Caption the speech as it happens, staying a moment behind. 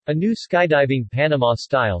A new skydiving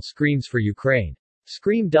Panama-style Screams for Ukraine.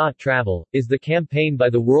 Scream.Travel is the campaign by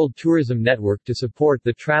the World Tourism Network to support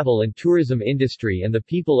the travel and tourism industry and the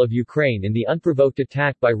people of Ukraine in the unprovoked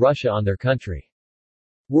attack by Russia on their country.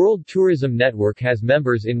 World Tourism Network has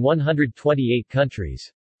members in 128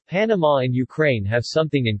 countries. Panama and Ukraine have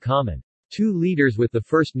something in common. Two leaders with the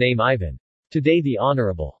first name Ivan. Today the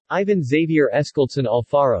Honorable Ivan Xavier Escalson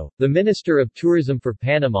Alfaro, the Minister of Tourism for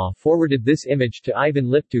Panama, forwarded this image to Ivan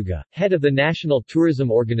Liptuga, head of the National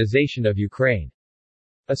Tourism Organization of Ukraine.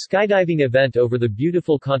 A skydiving event over the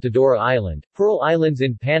beautiful Contadora Island, Pearl Islands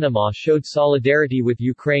in Panama showed solidarity with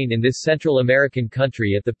Ukraine in this Central American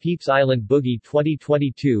country at the Peeps Island Boogie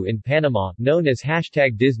 2022 in Panama, known as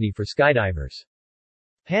 #Disney for skydivers.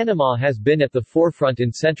 Panama has been at the forefront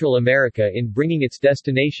in Central America in bringing its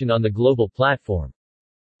destination on the global platform.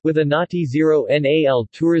 With a Nati Zero NAL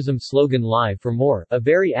tourism slogan Live for More, a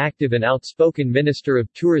very active and outspoken Minister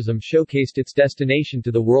of Tourism showcased its destination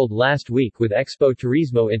to the world last week with Expo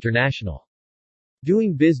Turismo International.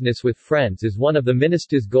 Doing business with friends is one of the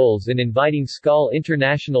minister's goals in inviting SKAL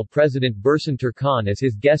International President Bursan Turkan as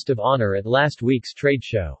his guest of honor at last week's trade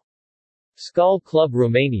show. SKAL Club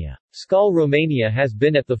Romania. SKAL Romania has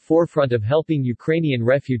been at the forefront of helping Ukrainian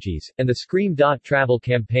refugees, and the Scream.Travel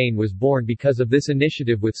campaign was born because of this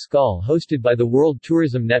initiative with SKAL hosted by the World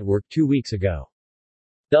Tourism Network 2 weeks ago.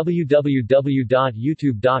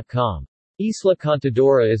 www.youtube.com. Isla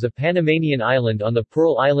Contadora is a Panamanian island on the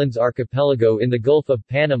Pearl Islands archipelago in the Gulf of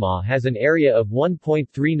Panama. Has an area of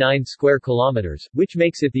 1.39 square kilometers, which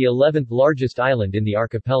makes it the 11th largest island in the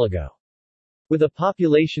archipelago. With a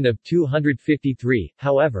population of 253,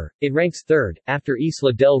 however, it ranks third, after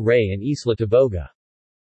Isla del Rey and Isla Taboga.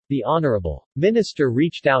 The Honorable Minister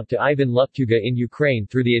reached out to Ivan Liptuga in Ukraine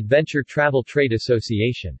through the Adventure Travel Trade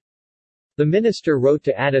Association. The minister wrote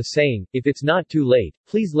to Ada saying, "If it's not too late,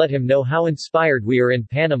 please let him know how inspired we are in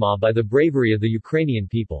Panama by the bravery of the Ukrainian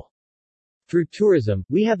people. Through tourism,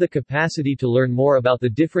 we have the capacity to learn more about the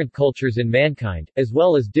different cultures in mankind, as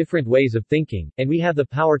well as different ways of thinking, and we have the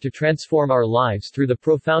power to transform our lives through the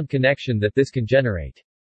profound connection that this can generate.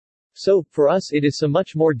 So, for us it is so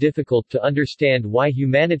much more difficult to understand why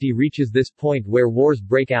humanity reaches this point where wars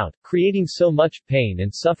break out, creating so much pain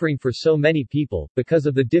and suffering for so many people, because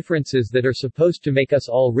of the differences that are supposed to make us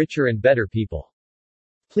all richer and better people.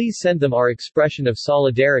 Please send them our expression of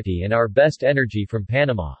solidarity and our best energy from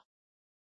Panama."